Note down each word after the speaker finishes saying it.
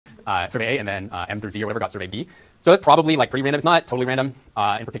survey A, and then M through Z or whatever got survey B. So that's probably like pretty random. It's not totally random.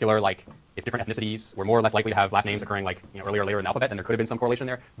 In particular, like if different ethnicities were more or less likely to have last names occurring like earlier or later in the alphabet, then there could have been some correlation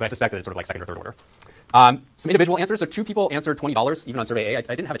there. But I suspect that it's sort of like second or third order. Some individual answers. So 2 people answered $20 even on survey A. I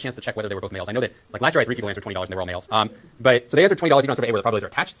didn't have a chance to check whether they were both males. I know that like last year I had 3 people answer $20 and they were all males. But so they answered $20 even on survey A where the probabilities are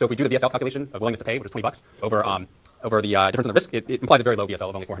attached. So if we do the BSL calculation of willingness to pay, which is $20 over the difference in the risk, it implies a very low BSL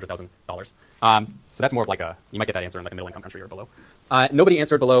of only $400,000. So that's more of like you might get that answer in like a middle income country or below. Nobody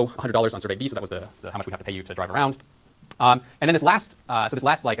answered below $100 on survey B, so that was the how much we have to pay you to drive around. And then this last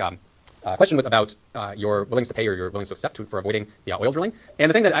question was about your willingness to pay or your willingness to accept for avoiding the oil drilling. And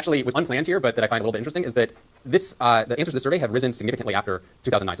the thing that actually was unplanned here, but that I find a little bit interesting, is that the answers to this survey have risen significantly after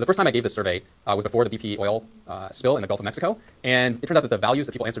 2009. So the first time I gave this survey was before the BP oil spill in the Gulf of Mexico. And it turns out that the values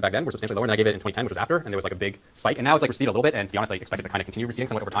that people answered back then were substantially lower than I gave it in 2010, which was after. And there was like a big spike. And now it's like receded a little bit. And to be honest, I expect it to kind of continue receding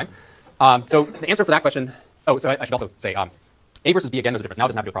somewhat over time. So the answer for that question, so I should also say, A versus B, again, there's a difference. Now it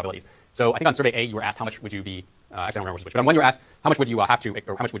doesn't have to do with probabilities. So I think on survey A, you were asked how much would you be, actually I don't remember which, but on one you were asked how much would you have to,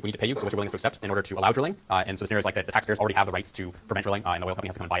 or how much would we need to pay you, so what's your willingness to accept in order to allow drilling. And so the scenario is like that the taxpayers already have the rights to prevent drilling, and the oil company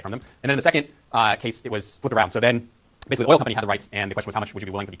has to come and buy it from them. And then in the second case, it was flipped around. So then basically the oil company had the rights, and the question was how much would you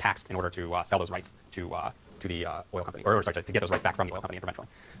be willing to be taxed in order to sell those rights to the oil company, or sorry, to get those rights back from the oil company and prevent drilling.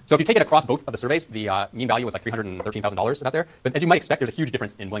 So if you take it across both of the surveys, the mean value was like $313,000 about there. But as you might expect, there's a huge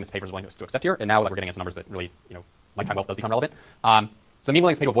difference in willingness to pay versus willingness to accept here. And now that we're getting into numbers that really, lifetime wealth does become relevant. So mean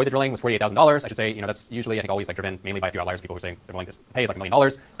willingness to pay to avoid the drilling was $48,000. I should say, that's usually, I think, always like driven mainly by a few outliers. People who are saying their willingness to pay is like $1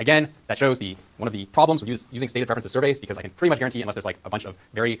 million. Again, that shows one of the problems with using stated preferences surveys, because I can pretty much guarantee, unless there's like a bunch of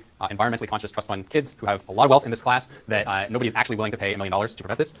very environmentally conscious trust fund kids who have a lot of wealth in this class, that nobody is actually willing to pay $1 million to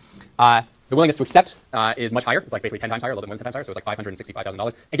prevent this. The willingness to accept is much higher. It's like basically 10 times higher, a little bit more than 10 times higher. So it's like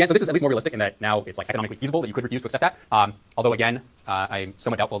 $565,000. Again, so this is at least more realistic in that now it's like economically feasible that you could refuse to accept that. Although again, I'm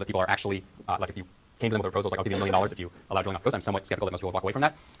somewhat doubtful that people are actually like if you came to them with a proposal like I'll give you $1 million if you allow drilling off coast, I'm somewhat skeptical that most people will walk away from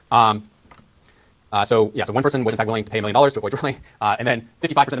that. So one person was in fact willing to pay $1 million to avoid drilling, and then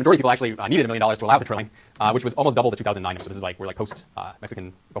 55% of the majority of people actually needed $1 million to allow the drilling, which was almost double the 2009 number. So this is like we're like post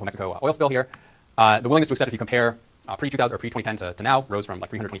Mexican Gulf of Mexico oil spill here. The willingness to accept, if you compare pre-2000 or pre-2010 to now, rose from like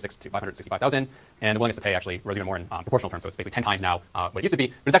 326 to 565,000, and the willingness to pay actually rose even more in proportional terms. So it's basically 10 times now what it used to be,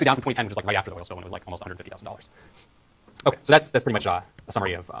 but it's actually down from 2010, which is like right after the oil spill when it was like almost $150,000. Okay, so that's pretty much a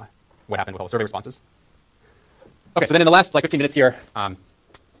summary of what happened with all the survey responses. Okay, so then in the last like 15 minutes here, we're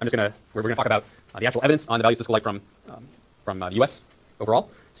gonna talk about the actual evidence on the value of statistical life from the U.S. overall.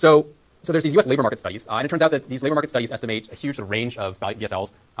 So there's these U.S. labor market studies, and it turns out that these labor market studies estimate a huge sort of range of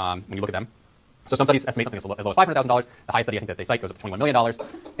VSLs when you look at them. So some studies estimate something as low as $500,000. The highest study I think that they cite goes up to $21 million. And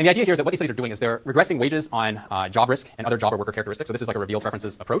the idea here is that what these studies are doing is they're regressing wages on job risk and other job or worker characteristics. So this is like a revealed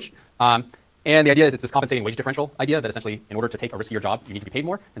preferences approach. And the idea is it's this compensating wage differential idea that essentially in order to take a riskier job, you need to be paid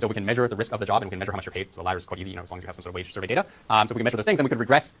more. And so we can measure the risk of the job and we can measure how much you're paid. So the latter is quite easy, as long as you have some sort of wage survey data. So if we can measure those things, then we could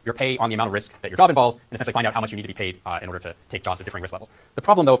regress your pay on the amount of risk that your job involves and essentially find out how much you need to be paid in order to take jobs at differing risk levels. The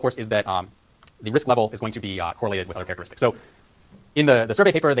problem, though, of course, is that the risk level is going to be correlated with other characteristics. So in the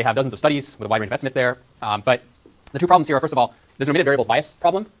survey paper, they have dozens of studies with a wide range of estimates there. But the two problems here are, first of all, there's an omitted variables bias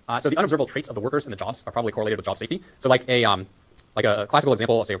problem. So the unobservable traits of the workers in the jobs are probably correlated with job safety. So like a classical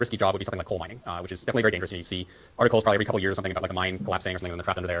example of, say, a risky job would be something like coal mining, which is definitely very dangerous. You see articles probably every couple of years, something about like a mine collapsing or something, and they're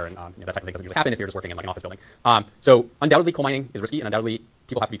trapped under there, and that type of thing doesn't usually happen if you're just working in like an office building. So undoubtedly, coal mining is risky, and undoubtedly,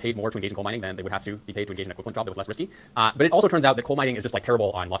 people have to be paid more to engage in coal mining than they would have to be paid to engage in an equivalent job that was less risky. But it also turns out that coal mining is just like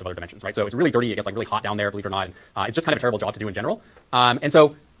terrible on lots of other dimensions, right? So it's really dirty, it gets like really hot down there, believe it or not. And, it's just kind of a terrible job to do in general. And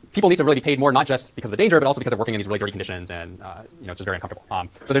so people need to really be paid more, not just because of the danger, but also because they're working in these really dirty conditions, and it's just very uncomfortable.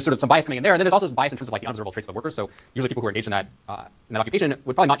 So there's sort of some bias coming in there, and then there's also some bias in terms of like the unobservable traits of the workers. So usually people who are engaged in that occupation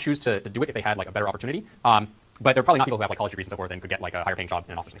would probably not choose to do it if they had like a better opportunity. But they're probably not people who have like college degrees and so forth and could get like a higher paying job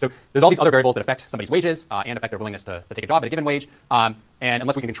in an office. So there's all these other variables that affect somebody's wages and affect their willingness to take a job at a given wage. And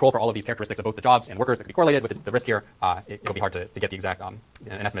unless we can control for all of these characteristics of both the jobs and workers that could be correlated with the risk here, it'll be hard to get the exact an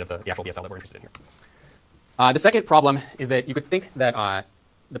estimate of the actual VSL that we're interested in here. The second problem is that you could think that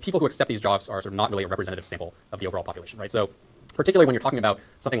the people who accept these jobs are sort of not really a representative sample of the overall population, right? So particularly when you're talking about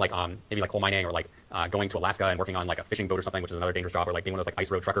something like maybe like coal mining or like going to Alaska and working on like a fishing boat or something, which is another dangerous job, or like being one of those like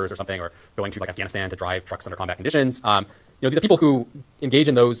ice road truckers or something, or going to like Afghanistan to drive trucks under combat conditions. The people who engage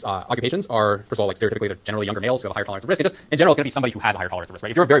in those occupations are, first of all, like stereotypically, they're generally younger males who have a higher tolerance of risk. It just, in general, it's going to be somebody who has a higher tolerance of risk,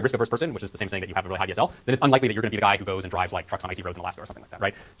 right? If you're a very risk-averse person, which is the same thing that you have a really high DSL, then it's unlikely that you're going to be the guy who goes and drives like trucks on icy roads in Alaska or something like that,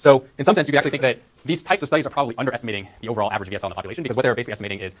 right? So in some sense, you could actually think that these types of studies are probably underestimating the overall average VSL in the population, because what they're basically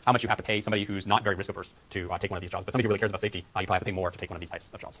estimating is how much you have to pay somebody who's not very risk-averse to take one of these jobs. But somebody who really cares about safety, you probably have to pay more to take one of these types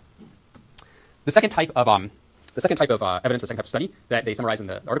of jobs. The second type of evidence or second type of study that they summarize in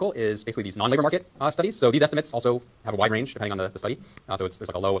the article is basically these non-labor market studies. So these estimates also have a wide range depending on the study. So there's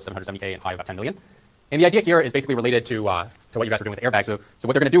like a low of 770K and high of about 10 million. And the idea here is basically related to what you guys are doing with airbags. So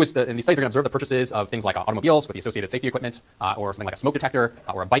what they're going to do is, in these studies, they're going to observe the purchases of things like automobiles with the associated safety equipment, or something like a smoke detector,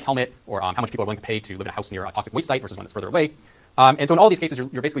 or a bike helmet, or how much people are willing to pay to live in a house near a toxic waste site versus one that's further away. And so in all these cases,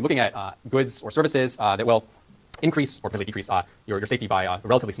 you're basically looking at goods or services that will increase or potentially decrease your safety by a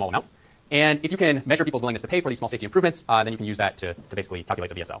relatively small amount. And if you can measure people's willingness to pay for these small safety improvements, then you can use that to basically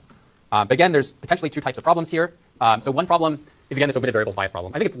calculate the VSL. But again, there's potentially two types of problems here. So one problem is, again, this omitted variables bias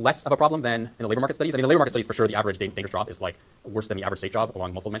problem. I think it's less of a problem than in the labor market studies. I mean, in the labor market studies, for sure, the average dangerous job is like worse than the average safe job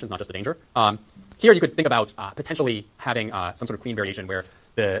along multiple dimensions, not just the danger. Here, you could think about potentially having some sort of clean variation where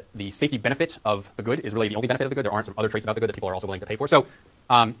the safety benefit of the good is really the only benefit of the good. There aren't some other traits about the good that people are also willing to pay for. So,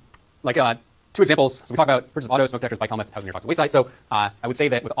 two examples. So we talk about purchase of autos, smoke detectors, bike helmets, housing near toxic waste sites. So I would say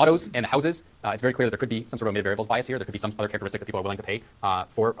that with autos and the houses, it's very clear that there could be some sort of omitted variables bias here. There could be some other characteristic that people are willing to pay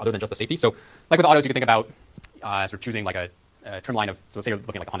for other than just the safety. So like with autos, you could think about sort of choosing like a trim line of, so let's say you're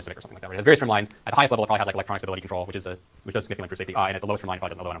looking at like a Honda Civic or something like that, where it has various trim lines. At the highest level, it probably has like electronic stability control, which does significantly improve safety. And at the lowest trim line, it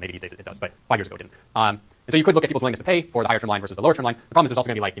probably doesn't. Although maybe these days it does, but 5 years ago it didn't. And so you could look at people's willingness to pay for the higher trim line versus the lower trim line. The problem is there's also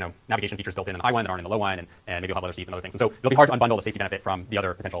going to be like, navigation features built in the high one that aren't in the low one, and maybe you'll have other seats and other things. And so it'll be hard to unbundle the safety benefit from the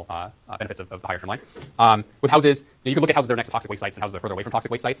other potential benefits of the higher trim line. With houses, you could look at houses that are next to toxic waste sites and houses that are further away from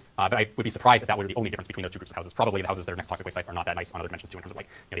toxic waste sites. But I would be surprised if that were the only difference between those two groups of houses. Probably the houses that are next to toxic waste sites are not that nice on other dimensions too, in terms of like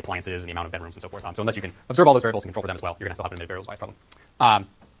the appliances and the amount of bedrooms and so forth. So unless you can observe all those variables and control for them as well, you're going to still have an omitted variables bias problem.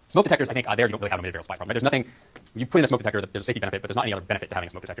 Smoke detectors, I think there you don't really have an omitted variables bias problem. Right? There's nothing, you put in a smoke detector, there's a safety benefit, but there's not any other benefit to having a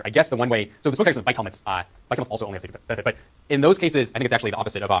smoke detector. I guess the one way, so the smoke detectors with bike helmets also only have safety benefit, but in those cases, I think it's actually the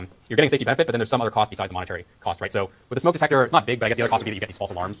opposite of, you're getting safety benefit, but then there's some other cost besides the monetary cost, right? So with a smoke detector, it's not big, but I guess the other cost would be that you get these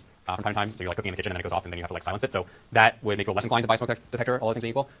false alarms from time to time. So you're like cooking in the kitchen and then it goes off and then you have to like silence it. So that would make people less inclined to buy a smoke detector, all other things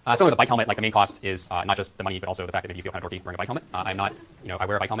being equal. So with a bike helmet, like the main cost is not just the money, but also the fact that maybe you feel kind of dorky wearing a bike helmet. I'm not, I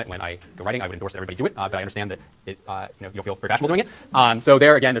wear a bike helmet when I go riding. I would endorse that everybody do it, but I understand that it, you'll feel very fashionable doing it. So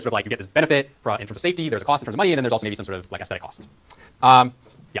there again, there's sort of like you get this benefit in terms of safety, there's a cost in terms of money, and then there's also maybe some sort of like aesthetic cost.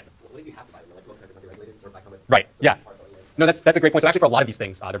 Yeah. Right. Yeah. No, that's a great point. So actually, for a lot of these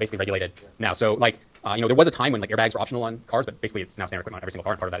things, they're basically regulated now. So like, there was a time when like airbags were optional on cars, but basically it's now standard equipment on every single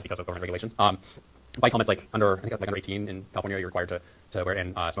car, and part of that is because of government regulations. Bike helmets, like under 18 in California, you're required to wear,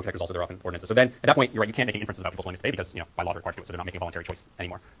 and smoke detectors also, they're often ordinances. So then at that point, you're right, you can't make any inferences about people's willingness to pay because by law they're required to do it, so they're not making a voluntary choice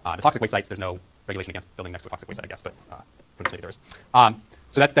anymore. The toxic waste sites, there's no regulation against building next to a toxic waste site, I guess, but maybe there is.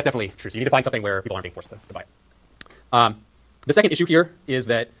 So that's definitely true. So you need to find something where people aren't being forced to buy it. The second issue here is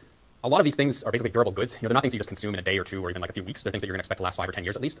that a lot of these things are basically durable goods. They're not things you just consume in a day or two or even like a few weeks. They're things that you're going to expect to last 5 or 10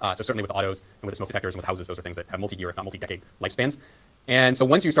 years at least. So certainly with autos and with the smoke detectors and with houses, those are things that have multi-year, if not multi-decade lifespans. And so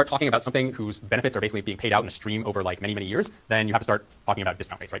once you start talking about something whose benefits are basically being paid out in a stream over like many, many years, then you have to start talking about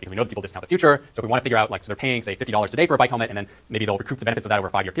discount rates, right? Because we know that people discount the future. So if we want to figure out, like, so they're paying, say, $50 today for a bike helmet, and then maybe they'll recoup the benefits of that over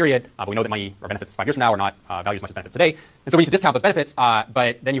a 5-year period. But we know that money or benefits 5 years from now are not valued as much as benefits today. And so we need to discount those benefits,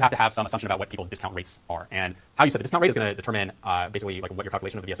 but then you have to have some assumption about what people's discount rates are. And how you set the discount rate is going to determine basically like what your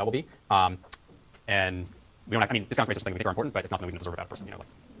calculation of the VSL will be. And we don't have, discount rates are something we think are important, but it's not something we can observe about a person. You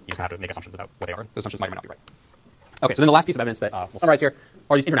just have to make assumptions about what they are. Those assumptions might or might not be right. Okay, so then the last piece of evidence that we'll summarize here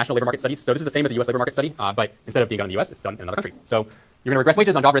are these international labor market studies. So this is the same as a U.S. labor market study, but instead of being done in the U.S., it's done in another country. So you're going to regress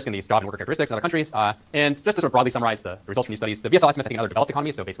wages on job risk in these job and worker characteristics in other countries. And just to sort of broadly summarize the results from these studies, the VSL estimates, I think, in other developed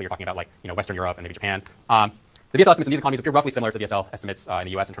economies. So basically, you're talking about like Western Europe and maybe Japan. The VSL estimates in these economies appear roughly similar to the VSL estimates in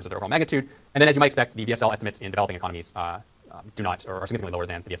the U.S. in terms of their overall magnitude. And then, as you might expect, the VSL estimates in developing economies do not, or are significantly lower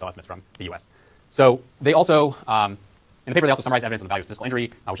than the VSL estimates from the U.S. So they also, in the paper, they also summarize evidence on the value of statistical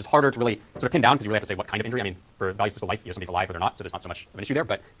injury, which is harder to really sort of pin down because you really have to say what kind of injury. For value of statistical life, somebody's alive or they're not, so there's not so much of an issue there.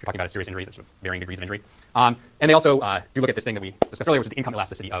 But if you're talking about a serious injury, there's sort of varying degrees of injury. And they also do look at this thing that we discussed earlier, which is the income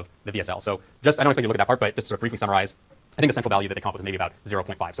elasticity of the VSL. So just, I don't expect you to look at that part, but just to sort of briefly summarize, I think the central value that they come up with is maybe about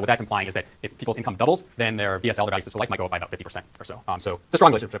 0.5. So what that's implying is that if people's income doubles, then their VSL, their value of statistical life, might go up by about 50% or so. So it's a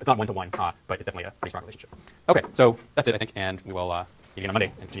strong relationship. It's not one-to-one, but it's definitely a pretty strong relationship. Okay, so that's it, I think, and we will meet again on Monday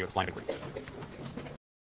and continue with the slime inquiry.